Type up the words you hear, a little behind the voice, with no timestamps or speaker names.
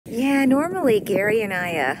Yeah, normally Gary and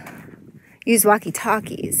I use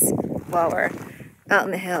walkie-talkies while we're out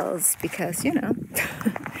in the hills because, you know,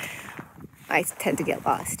 I tend to get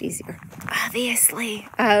lost easier, obviously.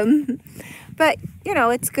 But, you know,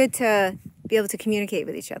 it's good to be able to communicate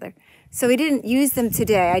with each other. So we didn't use them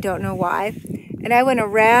today. I don't know why. And I went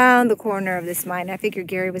around the corner of this mine. I figured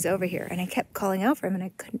Gary was over here. And I kept calling out for him and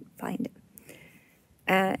I couldn't find him.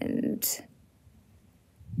 And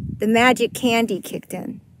the magic candy kicked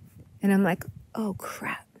in. And I'm like, oh,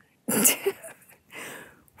 crap. Where's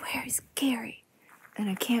Gary? And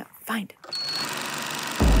I can't find him.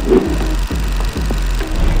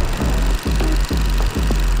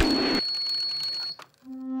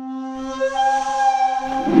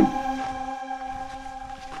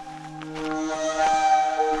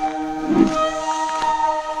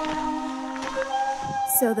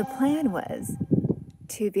 So the plan was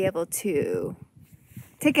to be able to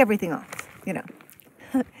take everything off, you know,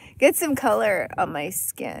 get some color on my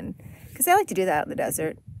skin, because I like to do that out in the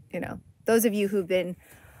desert, you know. Those of you who've been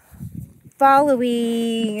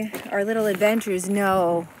following our little adventures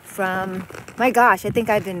know from, my gosh, I think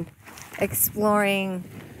I've been exploring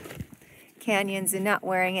canyons and not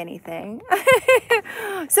wearing anything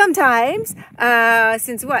sometimes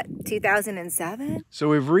since what, 2007? So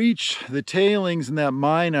we've reached the tailings in that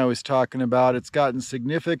mine I was talking about. It's gotten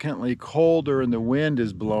significantly colder and the wind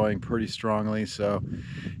is blowing pretty strongly, so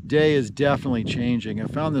day is definitely changing. I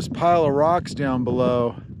found this pile of rocks down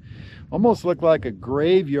below. Almost looked like a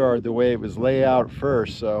graveyard the way it was laid out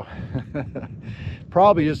first, so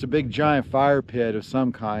probably just a big giant fire pit of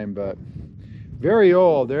some kind, but very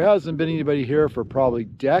old. There hasn't been anybody here for probably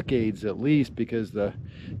decades at least, because the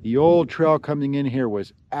old trail coming in here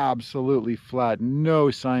was absolutely flat. No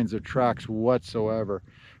signs of tracks whatsoever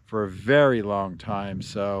for a very long time.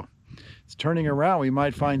 So it's turning around. We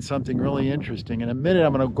might find something really interesting. In a minute,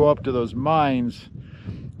 I'm going to go up to those mines.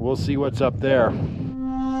 We'll see what's up there.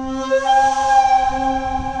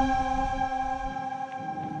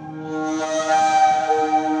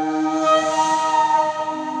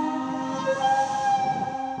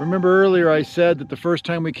 Remember earlier I said that the first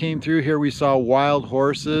time we came through here we saw wild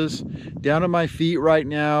horses. Down at my feet right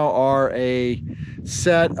now are a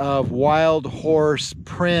set of wild horse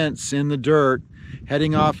prints in the dirt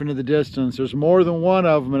heading off into the distance. There's more than one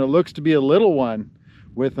of them, and it looks to be a little one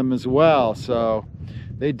with them as well. So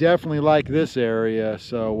they definitely like this area.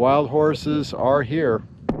 So wild horses are here.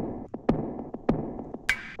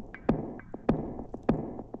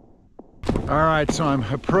 All right, so I'm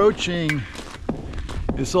approaching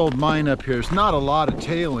this old mine up here. There's not a lot of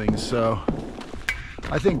tailings, so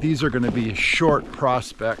I think these are going to be a short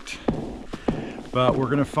prospect, but we're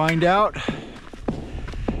going to find out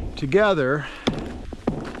together.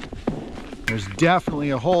 There's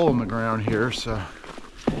definitely a hole in the ground here, so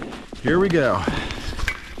here we go.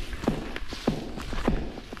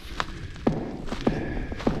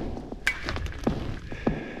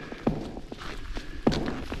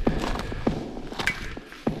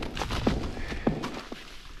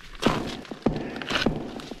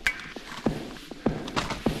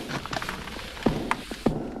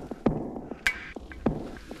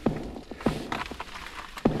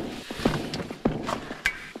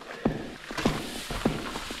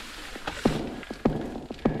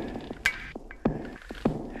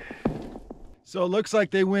 So it looks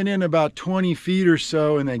like they went in about 20 feet or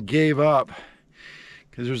so and they gave up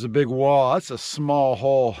because there's a big wall. That's a small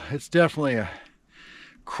hole. It's definitely a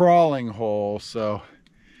crawling hole. So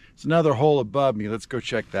it's another hole above me. Let's go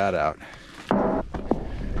check that out.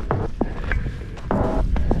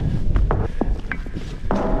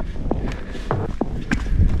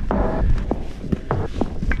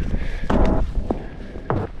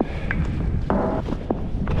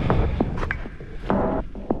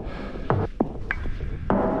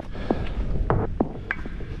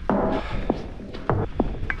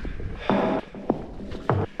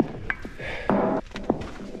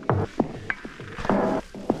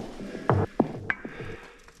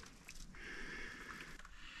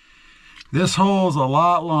 This hole's a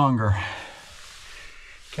lot longer.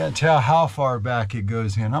 Can't tell how far back it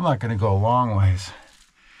goes in. I'm not going to go a long ways.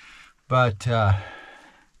 But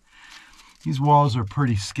these walls are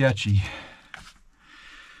pretty sketchy.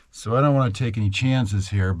 So I don't want to take any chances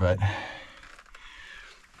here, but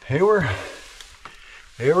they were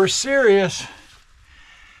serious.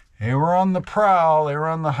 They were on the prowl. They were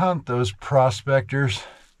on the hunt, those prospectors.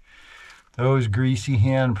 Those greasy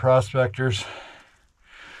hand prospectors.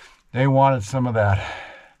 They wanted some of that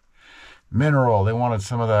mineral. They wanted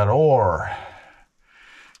some of that ore.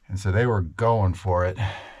 And so they were going for it.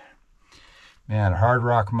 Man, hard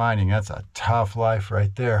rock mining, that's a tough life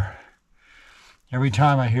right there. Every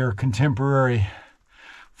time I hear contemporary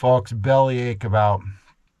folks bellyache about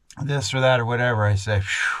this or that or whatever, I say,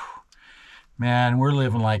 phew, man, we're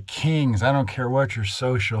living like kings. I don't care what your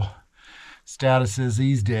social status is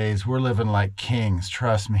these days. We're living like kings,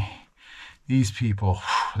 trust me. These people,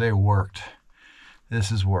 whew, they worked. This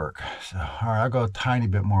is work. So, all right, I'll go a tiny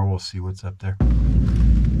bit more. We'll see what's up there.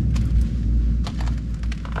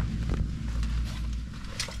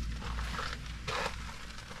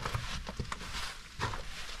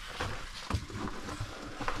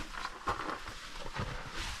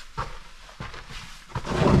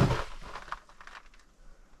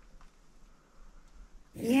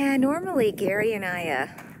 Yeah, normally Gary and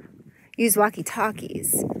I use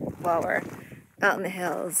walkie-talkies while we're out in the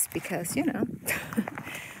hills because, you know,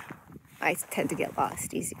 I tend to get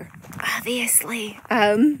lost easier, obviously.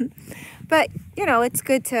 But, you know, it's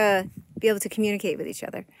good to be able to communicate with each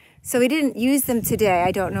other. So we didn't use them today.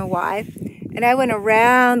 I don't know why. And I went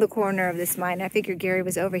around the corner of this mine. I figured Gary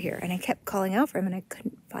was over here. And I kept calling out for him and I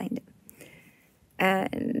couldn't find him.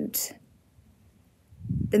 And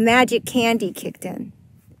the magic candy kicked in.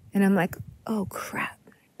 And I'm like, oh, crap.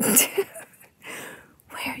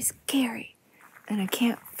 Where's Gary? And I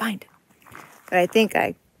can't find him. But I think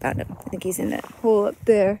I found him. I think he's in that hole up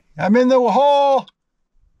there. I'm in the hole!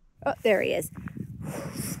 Oh, there he is.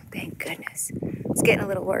 Thank goodness. I was getting a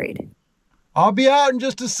little worried. I'll be out in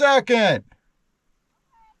just a second.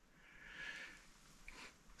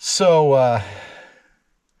 So I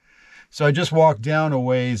just walked down a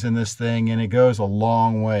ways in this thing, and it goes a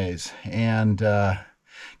long ways. And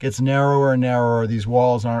gets narrower and narrower. These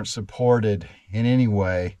walls aren't supported in any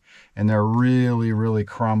way, and they're really, really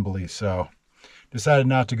crumbly. So decided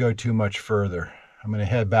not to go too much further. I'm going to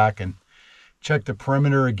head back and check the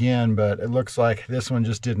perimeter again, but it looks like this one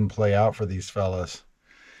just didn't play out for these fellas.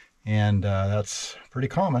 And that's pretty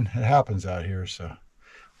common. It happens out here, so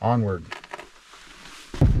onward.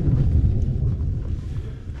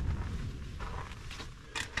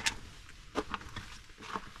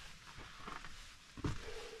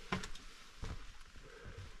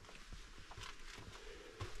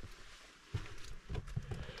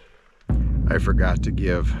 I forgot to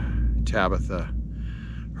give Tabitha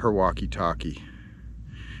her walkie-talkie,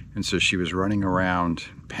 and so she was running around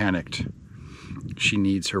panicked. She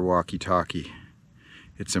needs her walkie-talkie.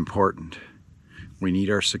 It's important. We need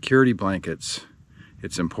our security blankets.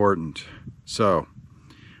 It's important. So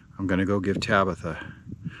I'm gonna go give Tabitha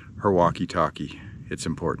her walkie-talkie. It's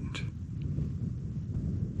important.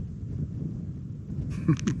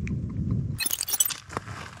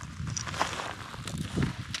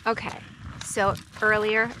 Okay, so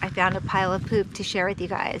earlier I found a pile of poop to share with you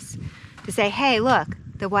guys to say, hey, look,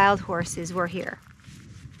 the wild horses were here.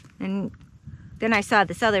 And then I saw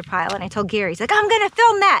this other pile and I told Gary, he's like, I'm gonna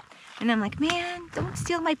film that. And I'm like, man, don't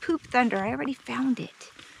steal my poop thunder. I already found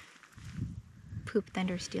it. Poop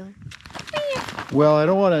thunder stealer. Well, I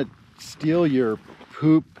don't want to steal your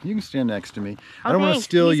poop. You can stand next to me. Oh, I don't want to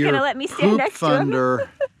steal your let me stand poop next to him. thunder.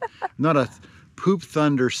 Not a poop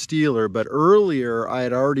thunder stealer, but earlier I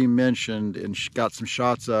had already mentioned and got some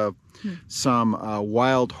shots of some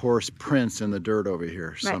wild horse prints in the dirt over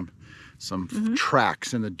here. Right. Some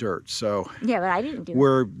tracks in the dirt. So yeah, but I didn't do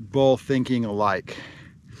we're both thinking alike.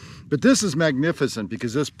 But this is magnificent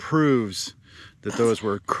because this proves that those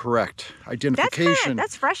were correct identification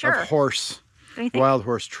that's fresher. of horse, wild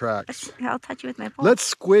horse tracks. I'll touch you with my pole. Let's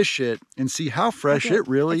squish it and see how fresh it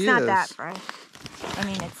really is. It's not that fresh. I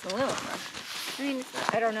mean, it's a little fresh. I mean, it's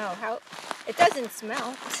not, I don't know how. It doesn't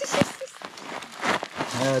smell.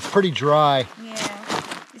 Yeah, it's pretty dry.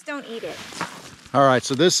 Yeah, just don't eat it. All right,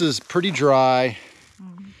 so this is pretty dry.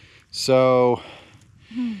 So,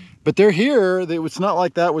 but they're here. It's not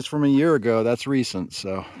like that was from a year ago. That's recent.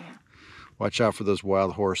 So, watch out for those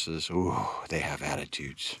wild horses. Ooh, they have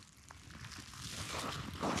attitudes.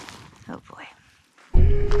 Oh boy.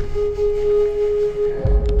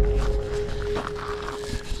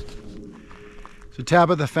 So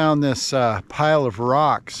Tabitha found this pile of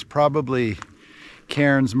rocks, probably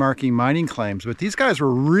cairns marking mining claims, but these guys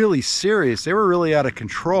were really serious. They were really out of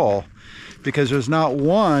control because there's not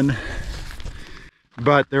one,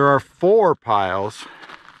 but there are 4 piles.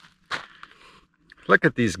 Look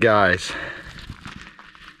at these guys.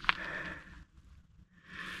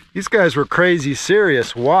 These guys were crazy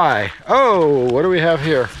serious. Why? Oh, what do we have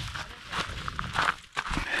here?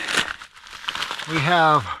 We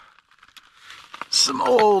have some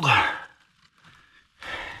old,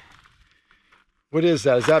 what is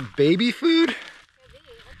that? Is that baby food?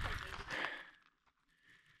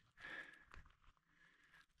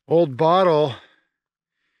 old bottle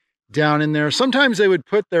down in there. Sometimes they would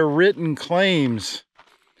put their written claims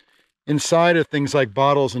inside of things like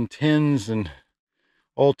bottles and tins and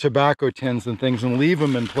old tobacco tins and things and leave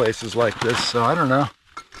them in places like this. So I don't know.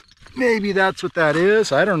 Maybe that's what that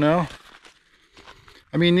is. I don't know.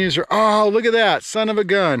 I mean, these are, oh, look at that, son of a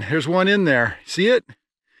gun. There's one in there. See it?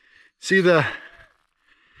 See the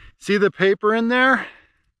paper in there?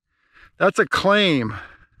 That's a claim.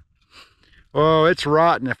 Oh, it's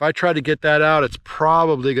rotten. If I try to get that out, it's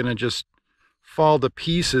probably gonna just fall to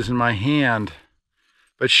pieces in my hand.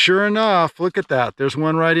 But sure enough, look at that. There's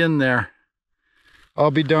one right in there.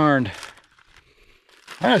 I'll be darned.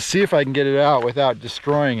 I'm gonna see if I can get it out without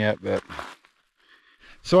destroying it, but.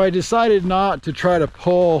 So I decided not to try to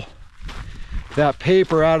pull that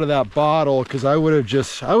paper out of that bottle because I would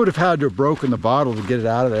have had to have broken the bottle to get it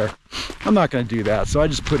out of there. I'm not gonna do that, so I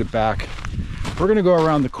just put it back. We're gonna go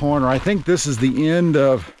around the corner. I think this is the end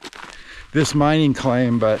of this mining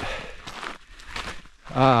claim, but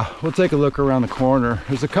we'll take a look around the corner.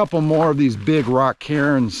 There's a couple more of these big rock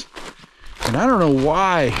cairns, and I don't know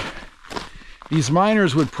why these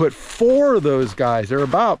miners would put 4 of those guys. They're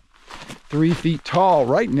about 3 feet tall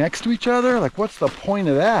right next to each other. Like, what's the point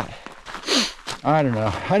of that? I don't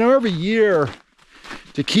know. I know every year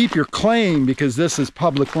to keep your claim, because this is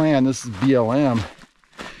public land, this is BLM,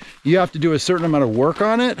 you have to do a certain amount of work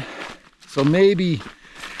on it. So maybe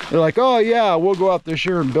they're like, oh yeah, we'll go out this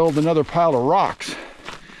year and build another pile of rocks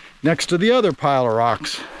next to the other pile of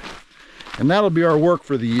rocks, and that'll be our work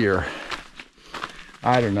for the year.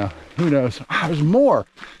 I don't know. Who knows? Oh, there's more.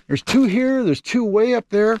 There's 2 here. There's 2 way up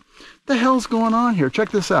there. What the hell's going on here?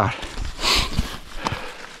 Check this out.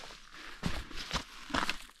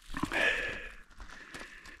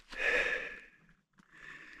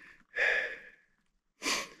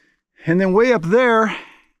 And then way up there,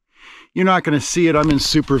 you're not going to see it. I'm in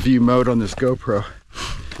super view mode on this GoPro.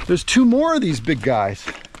 There's 2 more of these big guys.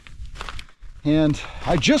 And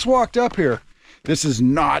I just walked up here. This is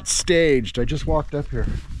not staged. I just walked up here.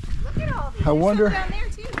 Look at all these. I wonder. Down there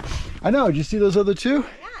too. I know. Did you see those other 2?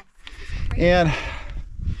 Yeah. And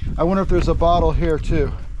I wonder if there's a bottle here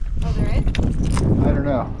too. Oh, there is? I don't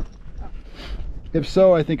know. Oh. If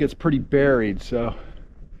so, I think it's pretty buried. So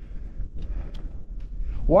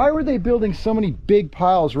why were they building so many big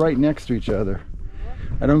piles right next to each other?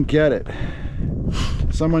 I don't get it.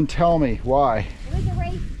 Someone tell me why. It was a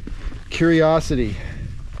race. Curiosity.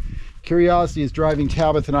 Curiosity is driving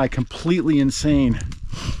Tabitha and I completely insane.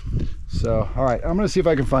 So, all right, I'm gonna see if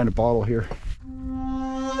I can find a bottle here.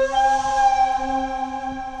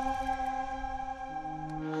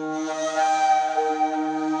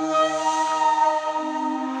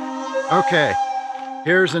 Okay,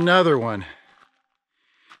 here's another one.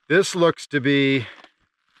 This looks to be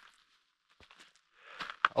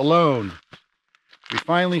alone. We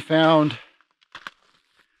finally found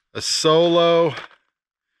a solo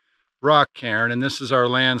rock cairn, and this is our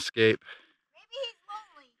landscape. Maybe he's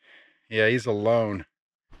lonely. Yeah, he's alone.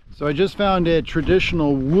 So I just found a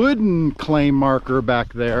traditional wooden claim marker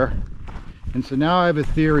back there. And so now I have a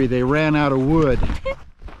theory. They ran out of wood.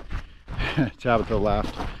 Tabitha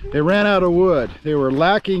laughed. They ran out of wood. They were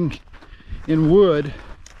lacking in wood.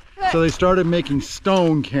 So they started making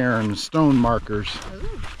stone cairns, stone markers.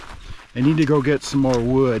 Ooh. They need to go get some more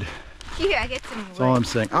wood. Here, I get some wood. That's all I'm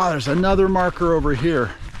saying. Oh, there's another marker over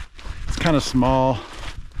here. It's kind of small.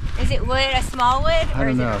 Is it wood, a small wood, I or don't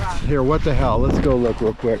is know. it a rock? Here, what the hell? Let's go look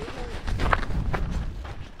real quick.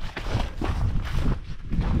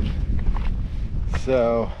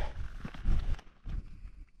 So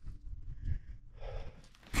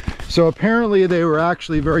apparently they were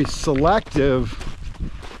actually very selective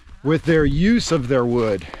with their use of their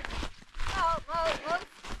wood. Oh, well, most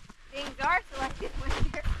things are selected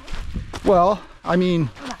with their wood. Well, I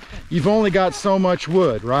mean, you've only got so much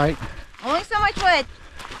wood, right? Only so much wood.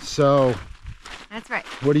 So, That's right.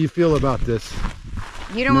 what do you feel about this,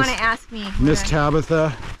 You don't want to ask me. Miss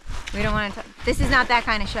Tabitha? We don't want to. This is not that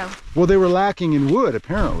kind of show. Well, they were lacking in wood,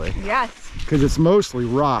 apparently. Yes. Because it's mostly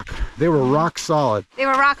rock. They were rock solid. They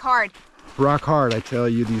were rock hard. Rock hard, I tell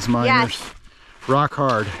you, these miners. Yes. Rock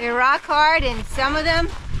hard. They were rock hard, and some of them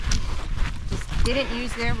just didn't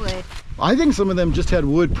use their wood. I think some of them just had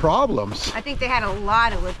wood problems. I think they had a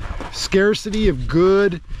lot of wood. Scarcity of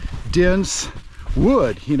good, dense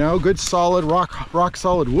wood, you know, good solid rock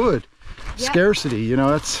solid wood. Yep. Scarcity, you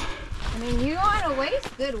know, it's. I mean, you don't want to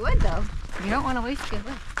waste good wood, though. You don't want to waste good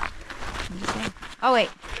wood. I'm just saying. Oh, wait.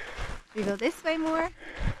 We go this way more?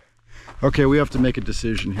 Okay, we have to make a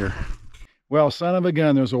decision here. Well, son of a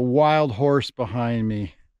gun, there's a wild horse behind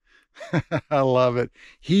me. I love it.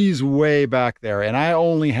 He's way back there, and I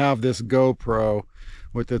only have this GoPro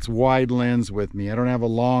with its wide lens with me. I don't have a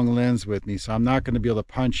long lens with me, so I'm not going to be able to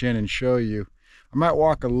punch in and show you. I might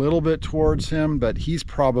walk a little bit towards him, but he's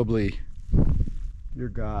probably, dear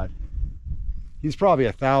God, he's probably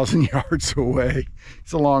 1,000 yards away.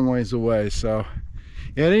 It's a long ways away. So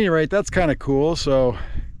at any rate, that's kind of cool. So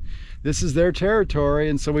this is their territory,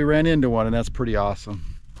 and so we ran into one, and that's pretty awesome.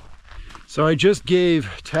 So I just gave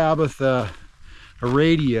Tabitha a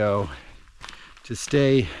radio to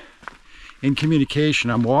stay in communication.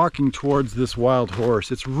 I'm walking towards this wild horse.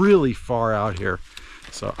 It's really far out here,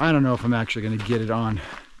 so I don't know if I'm actually going to get it on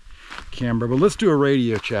camera, but let's do a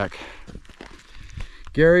radio check.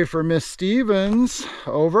 Gary for Miss Stevens,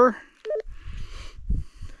 over.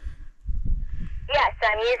 Yes,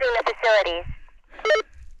 I'm using the facilities.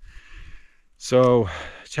 So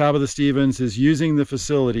Tabitha Stevens is using the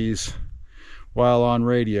facilities while on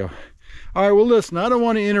radio. All right, well listen, I don't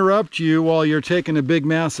want to interrupt you while you're taking a big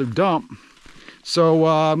massive dump, so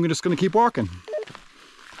I'm just going to keep walking.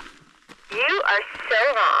 You are so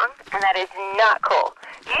wrong, and that is not cool.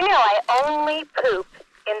 You know I only poop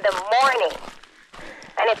in the morning,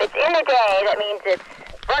 and if it's in the day, that means it's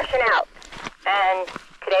rushing out, and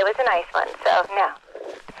today was a nice one, so no,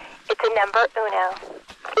 it's a number uno.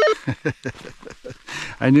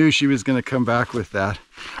 I knew she was going to come back with that.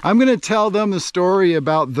 I'm going to tell them the story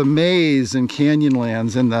about the maze in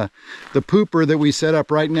Canyonlands and the pooper that we set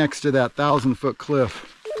up right next to that 1,000-foot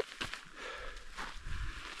cliff.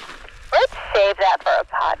 Let's save that for a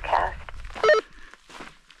podcast.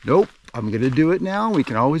 Nope, I'm going to do it now. We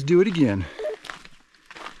can always do it again.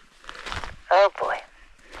 Oh boy.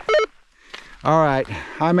 All right,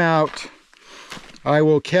 I'm out. I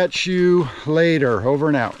will catch you later. Over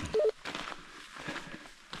and out.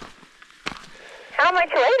 How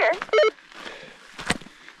much later?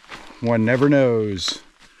 One never knows.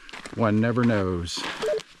 One never knows.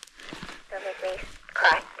 Don't make me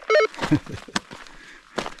cry.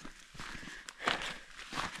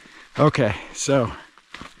 Okay, so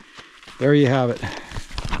there you have it.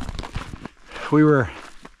 We were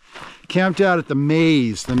camped out at the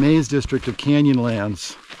maze district of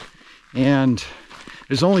Canyonlands, and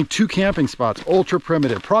there's only 2 camping spots, ultra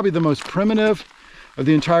primitive, probably the most primitive of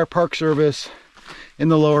the entire Park Service in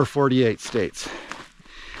the lower 48 states.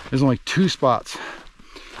 There's only 2 spots,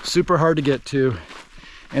 super hard to get to,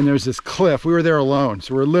 and there's this cliff. We were there alone,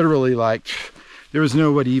 so we're literally like, there was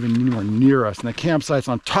nobody even anywhere near us, and the campsite's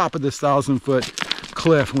on top of this 1,000-foot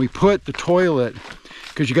cliff, and we put the toilet,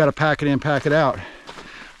 because you got to pack it in, pack it out,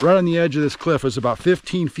 right on the edge of this cliff. It was about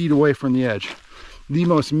 15 feet away from the edge. The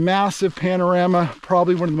most massive panorama,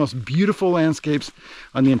 probably one of the most beautiful landscapes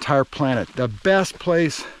on the entire planet. The best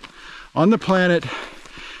place on the planet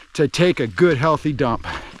to take a good healthy dump.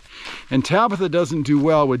 And Tabitha doesn't do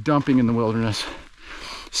well with dumping in the wilderness,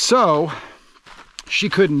 so she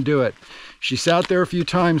couldn't do it. She sat there a few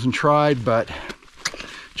times and tried, but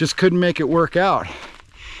just couldn't make it work out.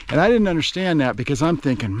 And I didn't understand that, because I'm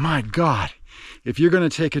thinking, my God, if you're going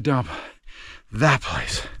to take a dump, that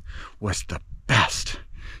place was the best.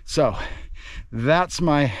 So that's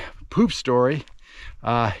my poop story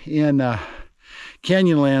in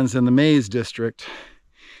Canyonlands in the Maze District,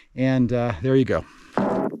 and there you go.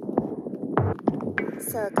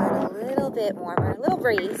 So it got a little bit warmer, a little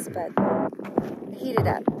breeze, but heated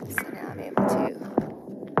up. So now I'm able to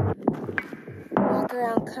walk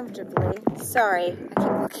around comfortably. Sorry, I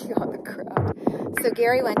keep looking on the ground. So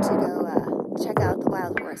Gary went to go check out the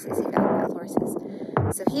wild horses. He found wild horses.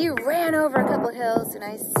 So he ran over a couple hills, and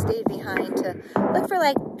I stayed behind to look for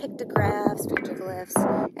like pictographs, petroglyphs,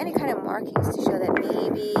 any kind of markings to show that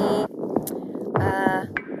maybe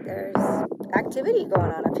there's activity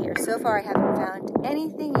going on up here. So far I haven't found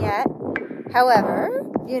anything yet. However,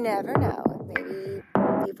 you never know. Maybe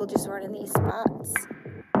people just weren't in these spots.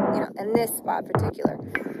 You know, in this spot in particular.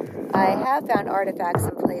 I have found artifacts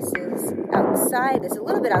in places outside this, a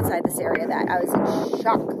little bit outside this area, that I was in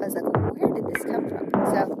shock. I was like, where did this come from?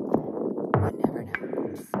 So, one never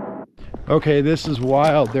knows. Okay, this is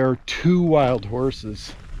wild. There are 2 wild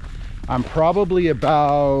horses. I'm probably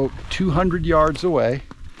about 200 yards away.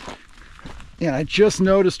 And I just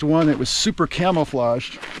noticed one that was super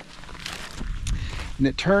camouflaged. And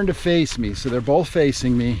it turned to face me, so they're both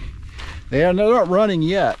facing me. They're not running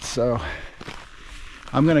yet, so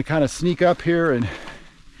I'm gonna kind of sneak up here and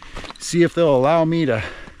see if they'll allow me to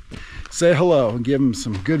say hello and give them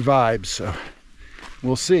some good vibes. So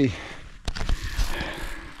we'll see.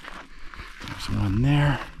 There's one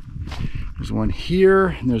there, there's one here,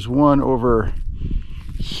 and there's one over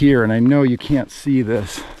here, and I know you can't see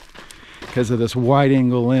this because of this wide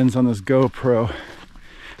angle lens on this GoPro.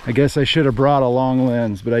 I guess I should have brought a long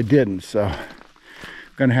lens, but I didn't, so I'm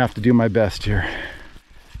gonna have to do my best here.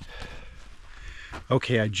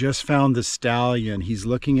 Okay, I just found the stallion. He's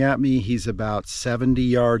looking at me. He's about 70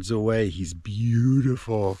 yards away. He's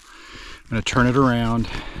beautiful. I'm gonna turn it around.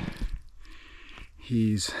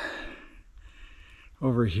 He's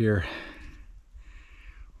over here.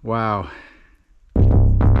 Wow.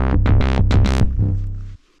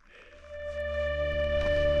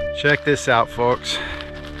 Check this out, folks.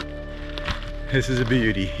 This is a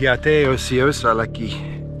beauty. Yate osiosa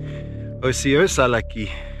laki. Osiosa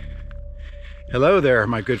laki. Hello there,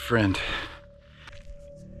 my good friend.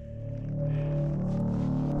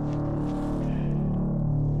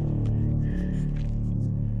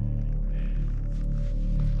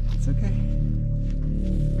 It's okay.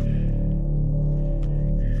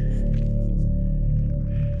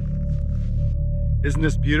 Isn't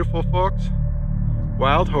this beautiful, folks?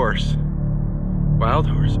 Wild horse. Wild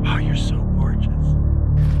horse. Oh, you're so gorgeous.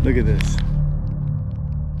 Look at this.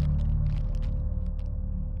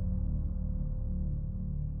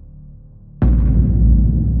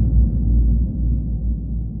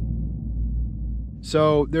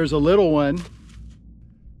 So there's a little one.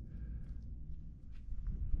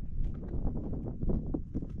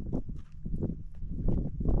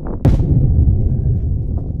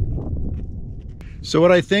 So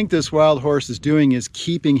what I think this wild horse is doing is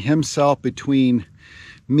keeping himself between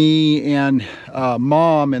me and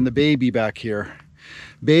mom and the baby back here.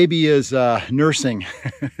 Baby is nursing.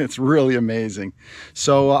 It's really amazing.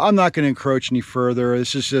 So I'm not going to encroach any further.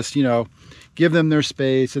 It's just, you know, give them their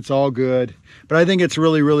space. It's all good. But I think it's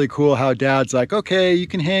really, really cool how dad's like, okay, you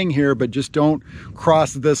can hang here, but just don't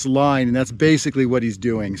cross this line. And that's basically what he's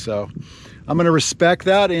doing. So I'm going to respect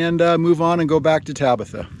that and move on and go back to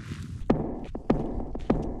Tabitha.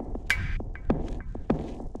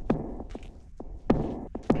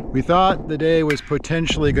 We thought the day was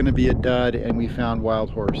potentially going to be a dud, and we found wild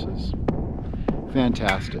horses.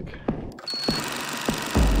 Fantastic.